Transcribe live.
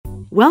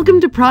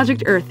Welcome to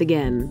Project Earth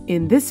Again.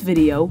 In this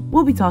video,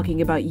 we'll be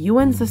talking about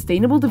UN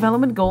Sustainable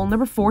Development Goal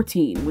number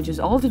 14, which is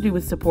all to do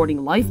with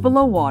supporting life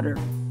below water.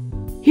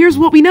 Here's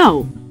what we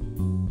know.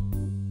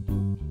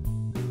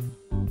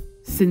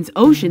 Since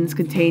oceans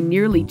contain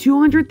nearly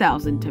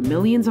 200,000 to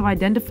millions of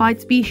identified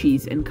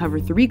species and cover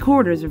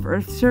 3/4 of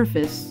Earth's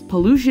surface,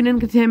 pollution and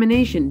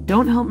contamination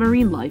don't help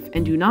marine life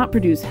and do not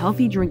produce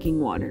healthy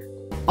drinking water.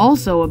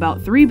 Also,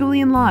 about 3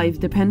 billion lives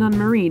depend on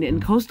marine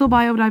and coastal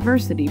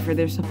biodiversity for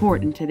their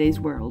support in today's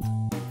world.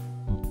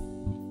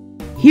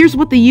 Here's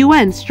what the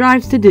UN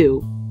strives to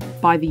do.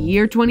 By the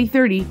year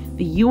 2030,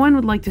 the UN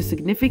would like to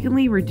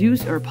significantly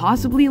reduce or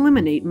possibly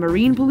eliminate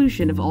marine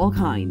pollution of all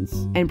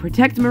kinds, and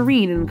protect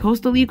marine and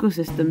coastal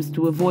ecosystems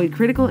to avoid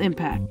critical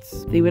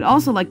impacts. They would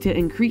also like to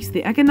increase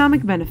the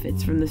economic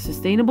benefits from the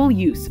sustainable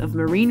use of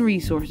marine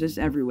resources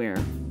everywhere.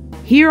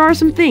 Here are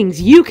some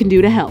things you can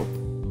do to help.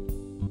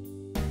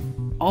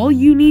 All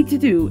you need to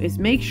do is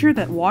make sure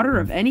that water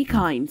of any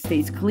kind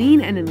stays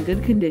clean and in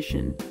good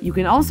condition. You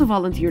can also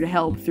volunteer to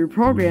help through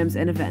programs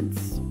and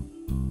events.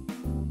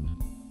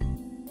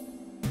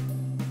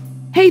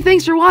 Hey,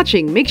 thanks for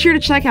watching! Make sure to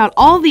check out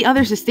all the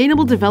other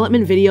sustainable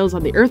development videos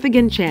on the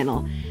EarthAgain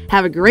channel.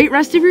 Have a great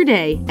rest of your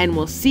day, and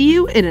we'll see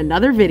you in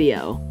another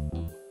video.